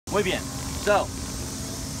Muy bien. So,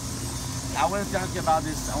 I want to talk to you about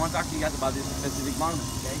this. I want to talk to you guys about this specific monument.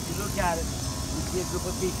 Okay, if you look at it, you see a group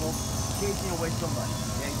of people chasing away somebody.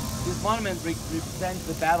 Okay, this monument represents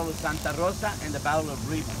the Battle of Santa Rosa and the Battle of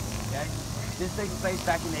Rivas. Okay, this takes place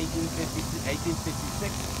back in 1856.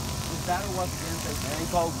 This battle was against a man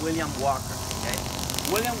called William Walker. Okay,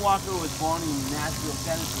 William Walker was born in Nashville,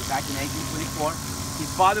 Tennessee, back in 1824. His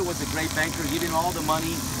father was a great banker, giving all the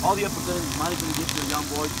money, all the opportunities money can give to a young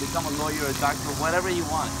boy to become a lawyer, a doctor, whatever he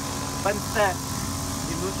wanted. But instead,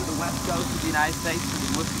 he moved to the west coast of the United States, he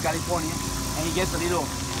moved to California, and he gets a little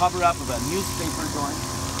cover-up of a newspaper going,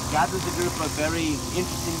 gathers a group of very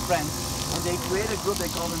interesting friends, and they create a group they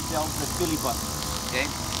call themselves the filibusters. Okay?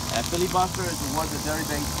 A filibuster is a word that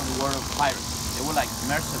derivates from the word of pirates. They were like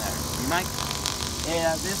mercenaries, you might.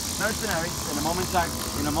 These mercenaries, in a moment in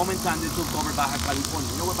time, they took over Baja California.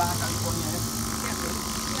 You know where Baja California is?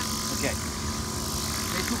 Okay.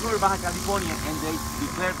 They took over Baja California and they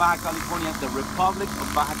declared Baja California the Republic of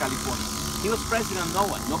Baja California. He was president of no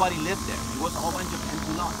one. Nobody lived there. It was a whole bunch of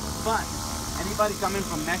empty lots. But anybody coming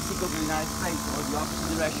from Mexico to the United States or the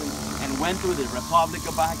opposite direction and went through the Republic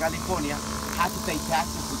of Baja California had to pay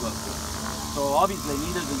taxes to go through. So obviously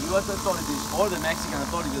neither the U.S. authorities or the Mexican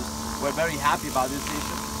authorities were very happy about this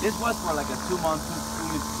issue. This was for like a 3 month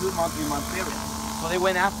period. So they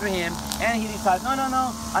went after him and he decided, no,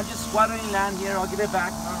 I'm just squattering land here, I'll give it back,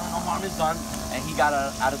 no harm is done. And he got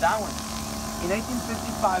out of that one. In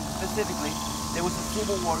 1855 specifically, there was a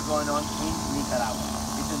civil war going on in Nicaragua.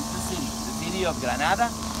 It's in the city of Granada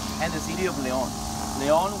and the city of León.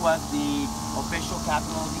 León was the official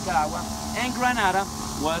capital of Nicaragua and Granada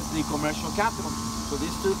was the commercial capital. So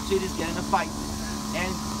these two cities get in a fight.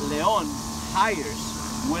 And León hires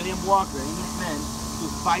William Walker and his men to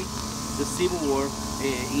fight the civil war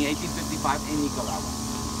in 1855 in Nicaragua.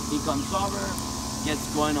 He comes over, gets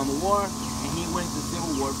going on the war, and he wins the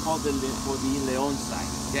civil war for the León side.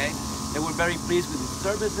 Okay, they were very pleased with his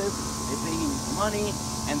services. They paid him his money,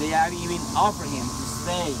 and they even offered him to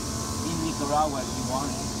stay in Nicaragua if he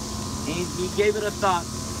wanted. And he gave it a thought,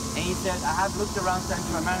 and he said, "I have looked around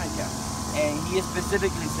Central America." And he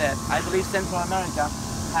specifically said, I believe Central America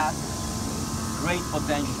has great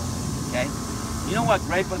potential, okay? You know what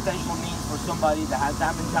great potential means for somebody that has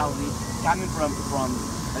that mentality coming from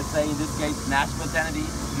let's say in this case, Nashville, Tennessee,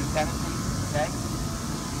 okay?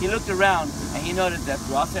 He looked around and he noticed that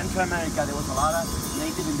throughout Central America, there was a lot of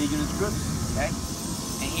native indigenous groups, okay?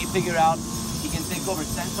 And he figured out he can take over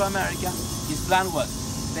Central America. His plan was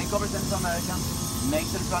take over Central America, make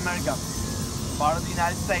Central America part of the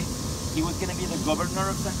United States. He was going to be the governor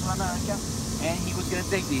of Central America, and he was going to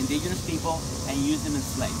take the indigenous people and use them as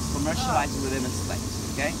slaves, commercialize with them as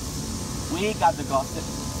slaves, okay? We got the gossip,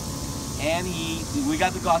 and we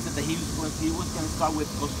got the gossip that he was going to start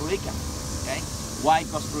with Costa Rica, okay? Why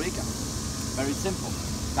Costa Rica? Very simple.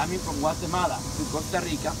 Coming from Guatemala to Costa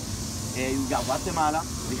Rica, we got Guatemala,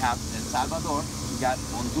 we have El Salvador, we got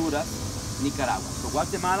Honduras, Nicaragua. So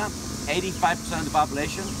Guatemala, 85% of the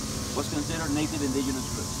population was considered native indigenous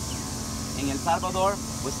groups. In El Salvador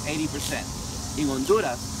was 80%. In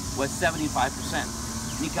Honduras was 75%.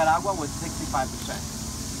 Nicaragua was 65%.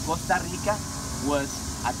 Costa Rica was,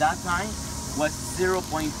 at that time, was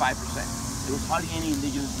 0.5%. There was hardly any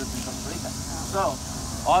indigenous groups in Costa Rica. So,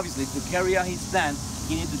 obviously, to carry out his plan,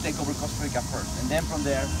 he needed to take over Costa Rica first, and then from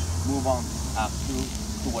there, move on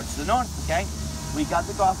towards the north, okay? We got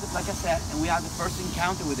the gossip, like I said, and we had the first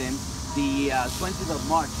encounter with him, the 20th of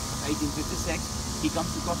March, 1856. He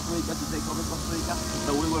comes to Costa Rica to take over Costa Rica,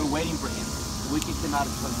 so we were waiting for him. We kicked him out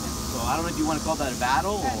in 20 minutes. So I don't know if you want to call that a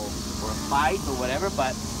battle or a fight or whatever,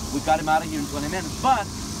 but we got him out of here in 20 minutes. But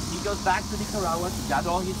he goes back to Nicaragua to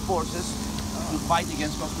gather all his forces to fight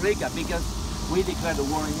against Costa Rica because we declared a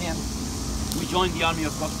war on him. We joined the army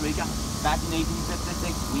of Costa Rica. Back in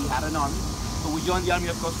 1856, we had an army. So we joined the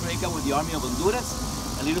army of Costa Rica with the army of Honduras,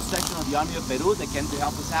 a little section of the army of Peru that came to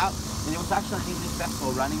help us out. And there was actually an English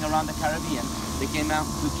vessel running around the Caribbean. They came down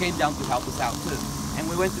to help us out too. And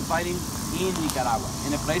we went to fighting in Nicaragua,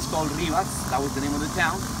 in a place called Rivas. That was the name of the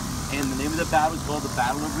town. And the name of the battle was called the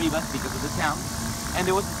Battle of Rivas because of the town. And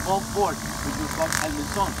there was a small fort, which was called El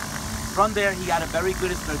Mesón. From there, he had a very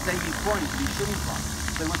good strategic point to be shooting from.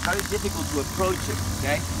 So it was very difficult to approach it,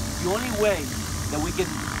 okay? The only way that we could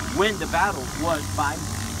win the battle was by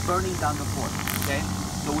burning down the fort, okay?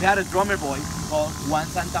 So we had a drummer boy called Juan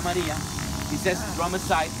Santa Maria. He sets the drum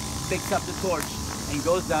aside, picks up the torch, and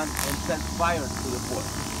goes down and sets fire to the fort,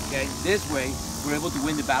 okay? This way, we're able to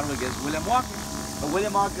win the battle against William Walker. But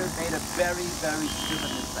William Walker made a very, very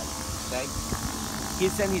stupid mistake, okay? He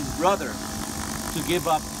sent his brother to give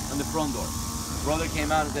up on the front door. brother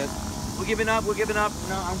came out and said, we're giving up, we're giving up.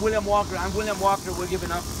 No, I'm William Walker, we're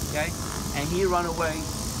giving up, okay? And he ran away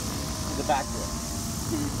to the back door.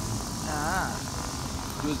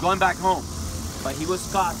 He was going back home, but he was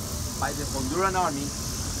caught by the Honduran army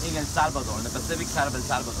in El Salvador, in the Pacific side of El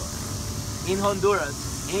Salvador. In Honduras,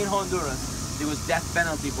 there was death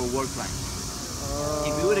penalty for war crimes.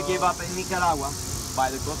 If we would have gave up in Nicaragua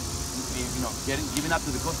by the giving up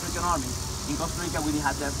to the Costa Rican army, in Costa Rica we didn't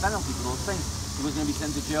have death penalty for those things. He was going to be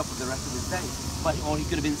sent to jail for the rest of his days, or he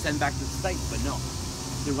could have been sent back to the States, but no.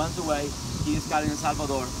 He runs away. He is caught in El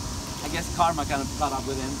Salvador. I guess karma kind of caught up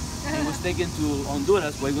with him. He was taken to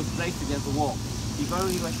Honduras, where he was placed against the wall. Before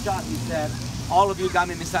he was shot, he said, all of you got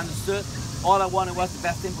me misunderstood. All I wanted was the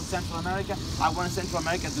best thing for Central America. I wanted Central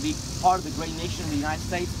America to be part of the great nation of the United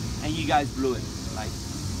States, and you guys blew it. Like,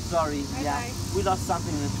 sorry, yeah, we lost something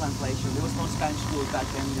in the translation. There was no Spanish schools back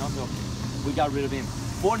then, so we got rid of him.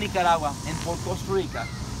 For Nicaragua and for Costa Rica,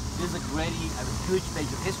 this is a huge page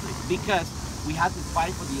of history, because we had to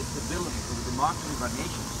fight for the stability, for the democracy of our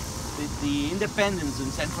nation. The independence in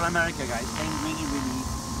Central America, guys, came really, really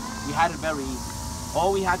easy. We had it very easy.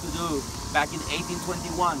 All we had to do back in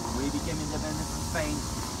 1821, when we became independent from Spain,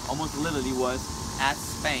 almost literally was ask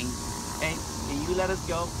Spain, hey, can you let us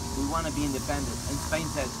go? We want to be independent. And Spain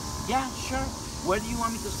said, yeah, sure. Where do you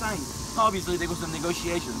want me to sign? Obviously, there was some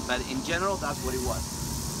negotiations, but in general, that's what it was.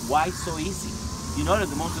 Why so easy? You know that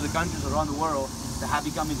most of the countries around the world that have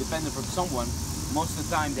become independent from someone, most of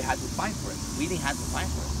the time they had to fight for it. We didn't have to fight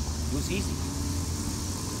for it. It was easy.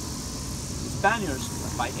 The Spaniards,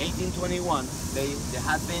 by 1821, they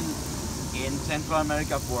had been in Central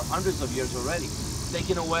America for hundreds of years already,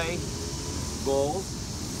 taking away gold,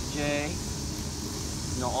 jade,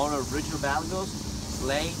 all our richer valuables,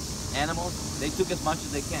 slaves, animals. They took as much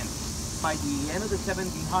as they can. By the end of the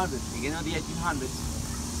 1700s, beginning of the 1800s,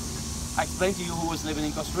 I explained to you who was living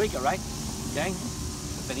in Costa Rica, right? Okay?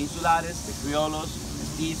 The Peninsulares, the Criollos,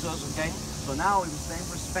 Mestizos, okay? So now it was time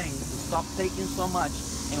for Spain to stop taking so much,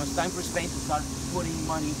 and it was time for Spain to start putting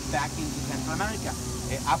money back into Central America.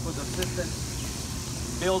 Upward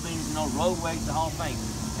assistance, buildings, roadways, the whole thing.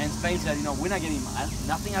 And Spain said, we're not getting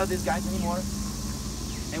nothing out of these guys anymore,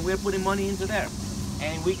 and we're putting money into there.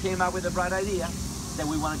 And we came up with a bright idea that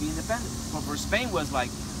we want to be independent. But for Spain was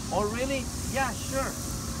like, oh really? Yeah, sure.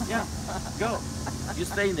 Yeah, go. You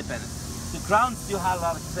stay independent. The crown still had a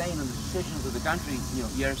lot of say in the decisions of the country,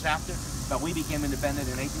 years after, but we became independent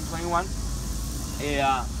in 1821.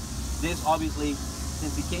 This obviously,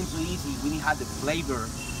 since it became so easy, we didn't have the flavor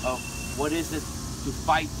of what is it to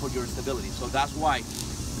fight for your stability. So that's why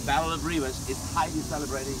the Battle of Rivas is highly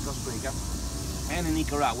celebrated in Costa Rica and in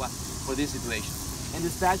Nicaragua for this situation. In the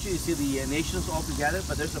statue, you see the nations all together,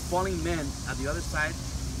 but there's a falling man at the other side.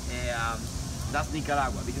 That's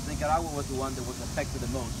Nicaragua, because Nicaragua was the one that was affected the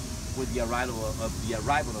most with the arrival of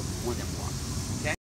William Walker.